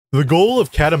The goal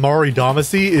of Katamari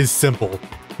Damacy is simple.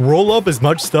 Roll up as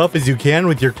much stuff as you can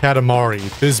with your Katamari,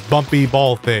 this bumpy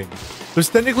ball thing. There's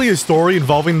technically a story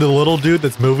involving the little dude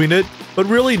that's moving it, but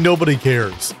really nobody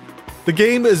cares. The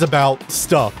game is about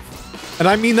stuff. And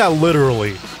I mean that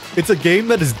literally. It's a game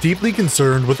that is deeply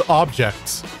concerned with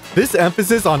objects. This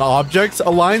emphasis on objects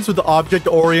aligns with the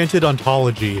object-oriented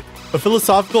ontology, a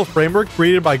philosophical framework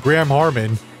created by Graham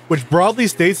Harman, which broadly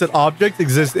states that objects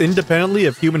exist independently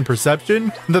of human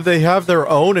perception and that they have their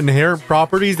own inherent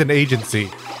properties and agency.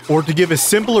 Or to give a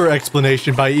simpler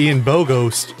explanation by Ian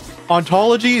Bogost,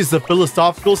 ontology is the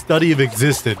philosophical study of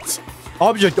existence.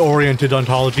 Object-oriented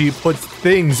ontology puts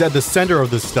things at the center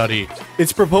of the study.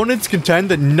 Its proponents contend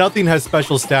that nothing has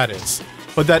special status,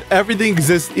 but that everything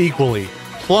exists equally.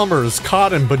 Plumbers,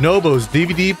 cotton, bonobos,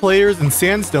 DVD players, and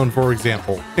sandstone, for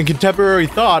example. In contemporary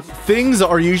thought, things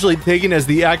are usually taken as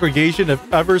the aggregation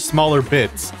of ever smaller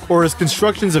bits, or as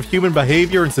constructions of human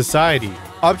behavior and society.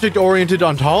 Object-oriented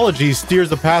ontology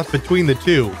steers a path between the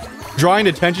two, drawing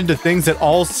attention to things at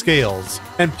all scales,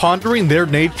 and pondering their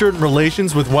nature and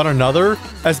relations with one another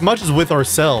as much as with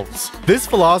ourselves. This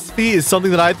philosophy is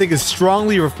something that I think is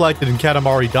strongly reflected in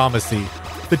Katamari Damacy.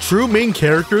 The true main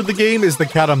character of the game is the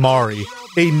Katamari,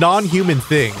 a non-human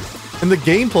thing, and the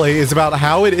gameplay is about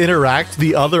how it interacts with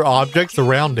the other objects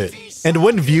around it. And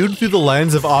when viewed through the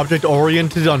lens of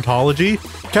object-oriented ontology,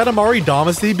 Katamari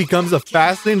Damacy becomes a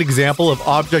fascinating example of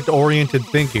object-oriented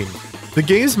thinking. The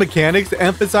game's mechanics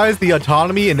emphasize the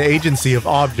autonomy and agency of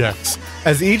objects,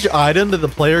 as each item that the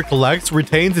player collects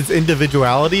retains its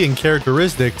individuality and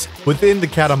characteristics within the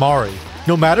Katamari.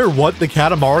 No matter what the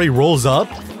Katamari rolls up,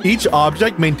 each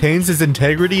object maintains its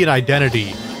integrity and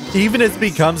identity, even as it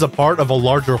becomes a part of a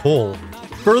larger whole.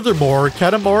 Furthermore,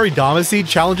 Katamari Damacy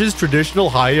challenges traditional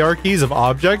hierarchies of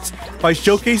objects by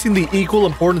showcasing the equal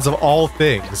importance of all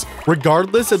things,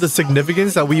 regardless of the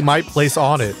significance that we might place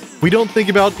on it. We don't think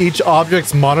about each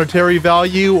object's monetary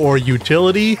value or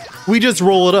utility, we just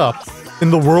roll it up. In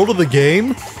the world of the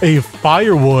game, a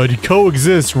firewood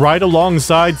coexists right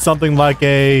alongside something like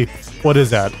an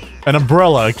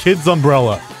umbrella, a kid's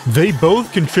umbrella. They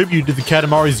both contribute to the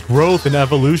Katamari's growth and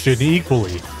evolution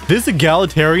equally. This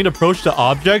egalitarian approach to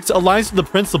objects aligns with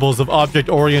the principles of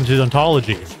object-oriented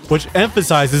ontology, which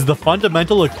emphasizes the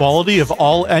fundamental equality of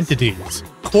all entities.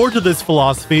 Core to this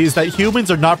philosophy is that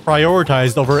humans are not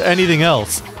prioritized over anything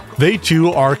else. They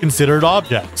too are considered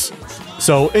objects.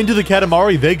 So into the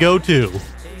Katamari they go too.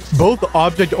 Both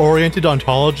object-oriented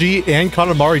ontology and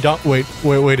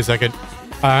Katamari wait a second.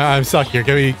 I'm stuck here.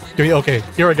 Give me, okay,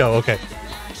 here I go, okay.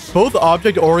 Both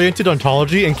object-oriented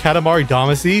ontology and Katamari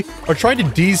Damacy are trying to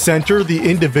decenter the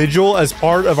individual as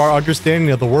part of our understanding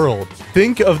of the world.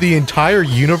 Think of the entire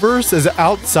universe as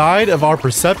outside of our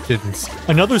perceptions.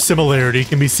 Another similarity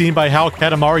can be seen by how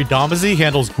Katamari Damacy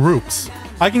handles groups.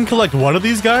 I can collect one of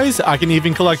these guys, I can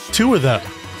even collect two of them,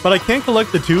 but I can't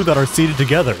collect the two that are seated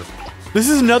together. This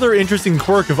is another interesting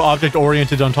quirk of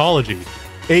object-oriented ontology.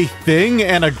 A thing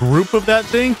and a group of that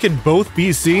thing can both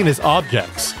be seen as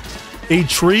objects. A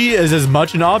tree is as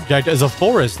much an object as a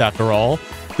forest, after all.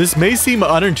 This may seem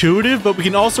unintuitive, but we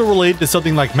can also relate to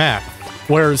something like math,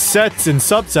 where sets and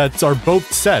subsets are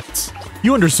both sets.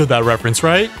 You understood that reference,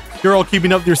 right? You're all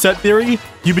keeping up with your set theory?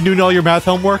 You've been doing all your math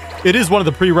homework? It is one of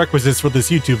the prerequisites for this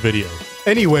YouTube video.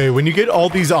 Anyway, when you get all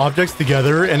these objects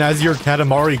together and as your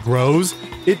Katamari grows,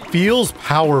 it feels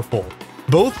powerful.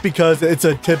 Both because it's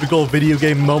a typical video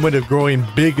game moment of growing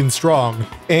big and strong,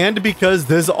 and because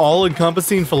this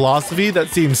all-encompassing philosophy that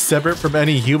seems separate from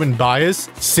any human bias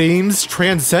seems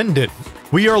transcendent.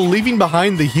 We are leaving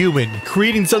behind the human,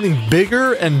 creating something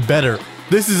bigger and better.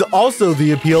 This is also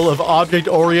the appeal of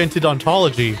object-oriented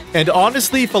ontology, and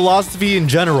honestly philosophy in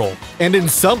general, and in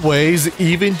some ways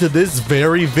even to this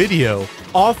very video.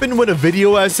 Often when a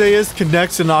video essayist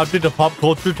connects an object of pop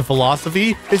culture to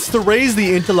philosophy, it's to raise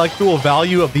the intellectual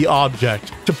value of the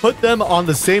object, to put them on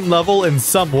the same level in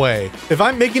some way. If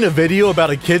I'm making a video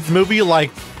about a kid's movie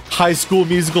like High School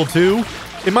Musical 2,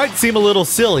 it might seem a little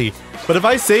silly, but if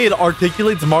I say it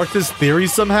articulates Marxist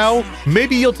theories somehow,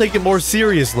 maybe you'll take it more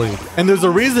seriously. And there's a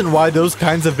reason why those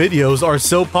kinds of videos are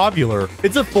so popular.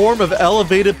 It's a form of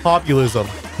elevated populism,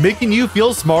 making you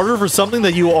feel smarter for something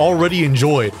that you already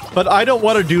enjoyed. But I don't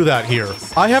want to do that here.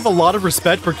 I have a lot of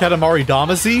respect for Katamari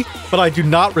Damacy, but I do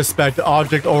not respect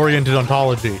object-oriented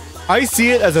ontology. I see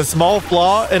it as a small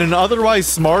flaw in an otherwise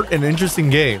smart and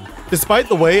interesting game. Despite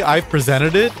the way I've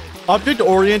presented it,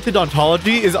 Object-oriented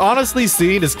ontology is honestly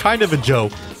seen as kind of a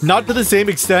joke. Not to the same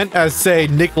extent as, say,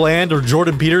 Nick Land or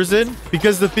Jordan Peterson,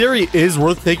 because the theory is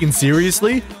worth taking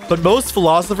seriously, but most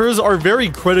philosophers are very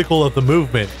critical of the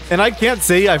movement, and I can't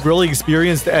say I've really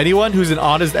experienced anyone who's an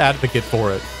honest advocate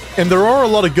for it. And there are a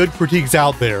lot of good critiques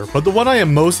out there, but the one I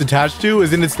am most attached to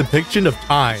is in its depiction of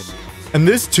time. And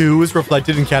this too is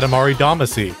reflected in Katamari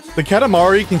Damacy. The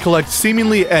Katamari can collect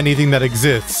seemingly anything that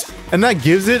exists, and that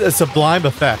gives it a sublime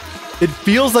effect. It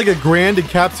feels like a grand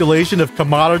encapsulation of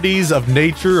commodities, of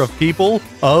nature, of people,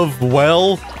 of,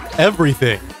 well,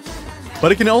 everything.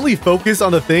 But it can only focus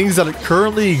on the things that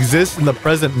currently exist in the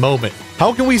present moment.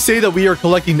 How can we say that we are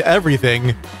collecting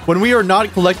everything when we are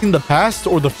not collecting the past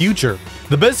or the future?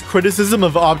 The best criticism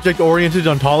of object-oriented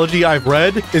ontology I've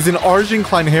read is in Arjen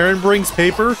Klein-Herenbrink's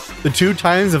paper, The Two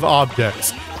Times of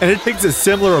Objects, and it takes a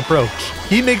similar approach.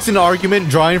 He makes an argument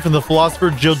drawing from the philosopher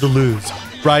Gilles Deleuze,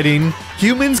 writing,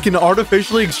 "Humans can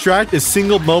artificially extract a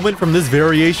single moment from this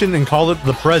variation and call it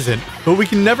the present, but we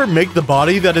can never make the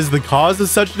body that is the cause of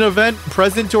such an event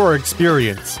present to our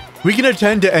experience. We can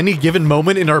attend to any given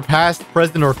moment in our past,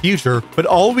 present, or future, but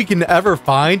all we can ever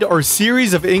find are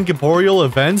series of incorporeal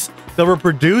events that were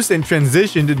produced and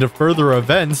transitioned into further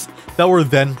events that were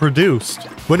then produced.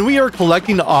 When we are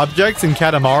collecting objects in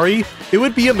Katamari, it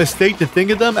would be a mistake to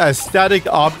think of them as static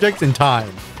objects in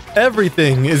time.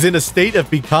 Everything is in a state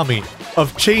of becoming,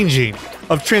 of changing,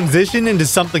 of transition into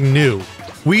something new.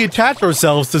 We attach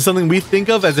ourselves to something we think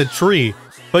of as a tree,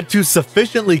 but to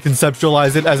sufficiently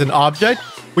conceptualize it as an object,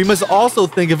 we must also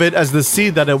think of it as the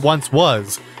seed that it once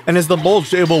was, and as the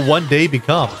mulch it will one day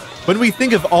become. When we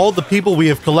think of all the people we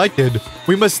have collected,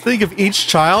 we must think of each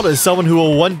child as someone who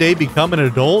will one day become an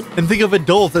adult, and think of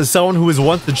adults as someone who was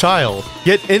once a child.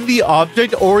 Yet in the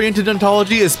object-oriented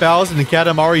ontology espoused in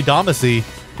Katamari Damacy,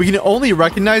 we can only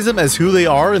recognize them as who they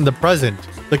are in the present.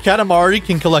 The Katamari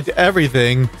can collect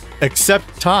everything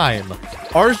except time.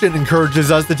 Arjen encourages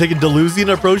us to take a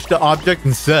Deleuzian approach to objects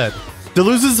instead.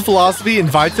 Deleuze's philosophy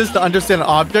invites us to understand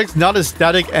objects not as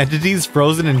static entities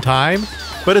frozen in time,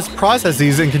 but as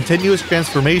processes in continuous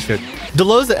transformation.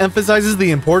 Deleuze emphasizes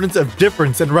the importance of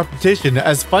difference and repetition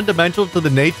as fundamental to the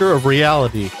nature of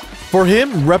reality. For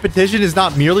him, repetition is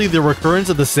not merely the recurrence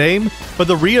of the same, but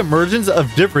the re-emergence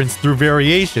of difference through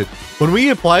variation. When we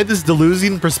apply this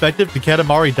Deleuzian perspective to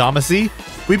Katamari Damacy,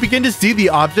 we begin to see the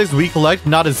objects we collect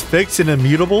not as fixed and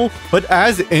immutable, but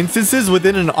as instances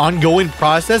within an ongoing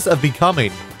process of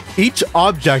becoming. Each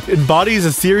object embodies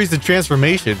a series of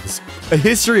transformations, a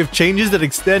history of changes that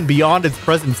extend beyond its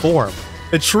present form.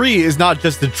 A tree is not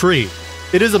just a tree.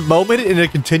 It is a moment in a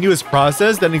continuous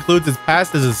process that includes its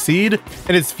past as a seed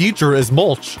and its future as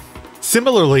mulch.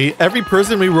 Similarly, every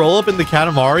person we roll up in the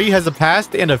Katamari has a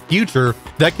past and a future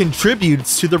that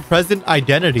contributes to their present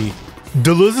identity.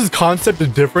 Deleuze's concept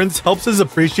of difference helps us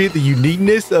appreciate the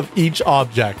uniqueness of each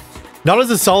object, not as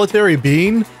a solitary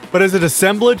being, but as an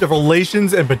assemblage of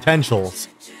relations and potentials.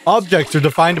 Objects are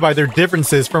defined by their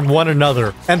differences from one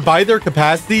another, and by their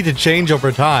capacity to change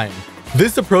over time.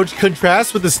 This approach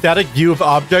contrasts with the static view of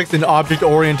objects in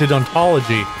object-oriented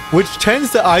ontology, which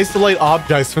tends to isolate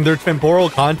objects from their temporal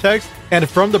context and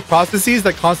from the processes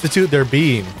that constitute their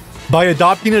being. By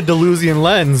adopting a Deleuzian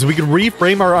lens, we can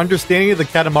reframe our understanding of the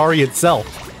Katamari itself.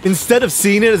 Instead of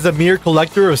seeing it as a mere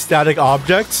collector of static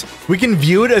objects, we can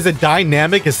view it as a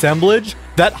dynamic assemblage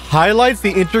that highlights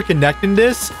the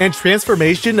interconnectedness and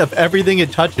transformation of everything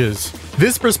it touches.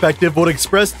 This perspective would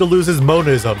express Deleuze's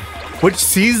monism, which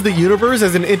sees the universe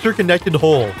as an interconnected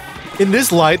whole. In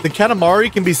this light, the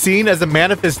Katamari can be seen as a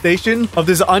manifestation of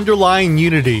this underlying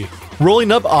unity,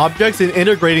 rolling up objects and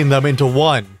integrating them into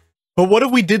one. But what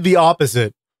if we did the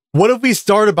opposite? What if we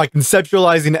started by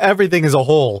conceptualizing everything as a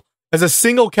whole, as a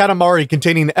single Katamari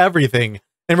containing everything,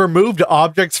 and removed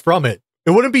objects from it?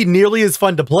 It wouldn't be nearly as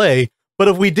fun to play, but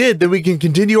if we did, then we can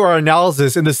continue our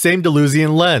analysis in the same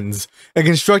Deleuzian lens, and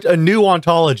construct a new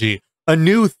ontology, a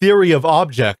new theory of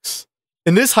objects.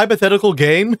 In this hypothetical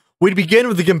game, we'd begin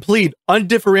with a complete,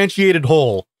 undifferentiated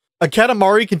whole, a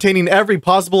Katamari containing every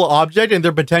possible object and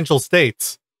their potential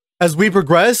states. As we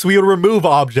progress, we would remove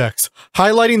objects,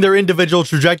 highlighting their individual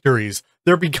trajectories,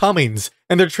 their becomings,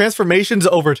 and their transformations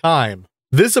over time.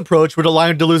 This approach would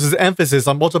align Deleuze's emphasis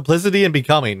on multiplicity and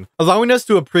becoming, allowing us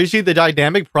to appreciate the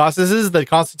dynamic processes that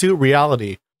constitute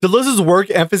reality. Deleuze's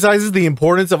work emphasizes the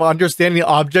importance of understanding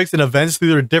objects and events through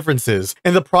their differences,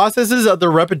 and the processes of their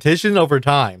repetition over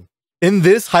time. In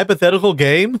this hypothetical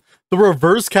game, the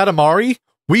reverse Katamari,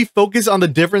 we focus on the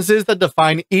differences that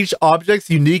define each object's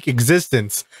unique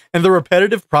existence, and the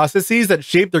repetitive processes that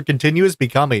shape their continuous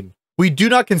becoming. We do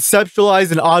not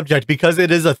conceptualize an object because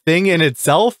it is a thing in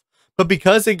itself, but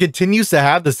because it continues to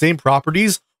have the same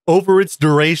properties over its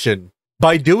duration.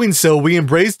 By doing so, we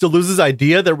embrace Deleuze's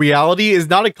idea that reality is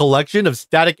not a collection of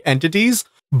static entities,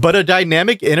 but a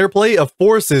dynamic interplay of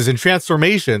forces and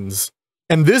transformations.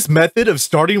 And this method of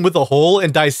starting with a whole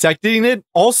and dissecting it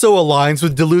also aligns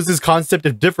with Deleuze's concept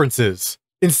of differences.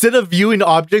 Instead of viewing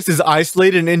objects as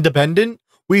isolated and independent,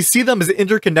 we see them as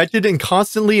interconnected and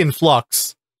constantly in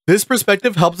flux. This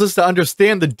perspective helps us to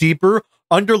understand the deeper,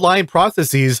 underlying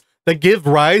processes that give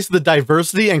rise to the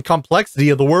diversity and complexity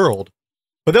of the world.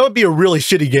 But that would be a really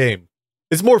shitty game.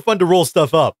 It's more fun to roll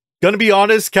stuff up. Gonna be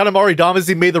honest, Katamari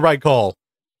Damacy made the right call.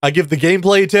 I give the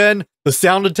gameplay a 10, the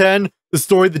sound a 10, the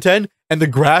story the 10, and the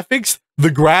graphics,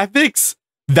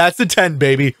 that's a 10,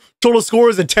 baby. Total score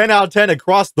is a 10 out of 10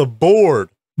 across the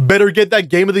board. Better get that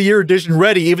Game of the Year edition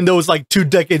ready, even though it's like 2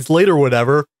 decades later or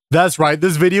whatever. That's right,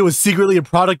 this video is secretly a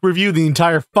product review the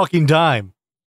entire fucking time.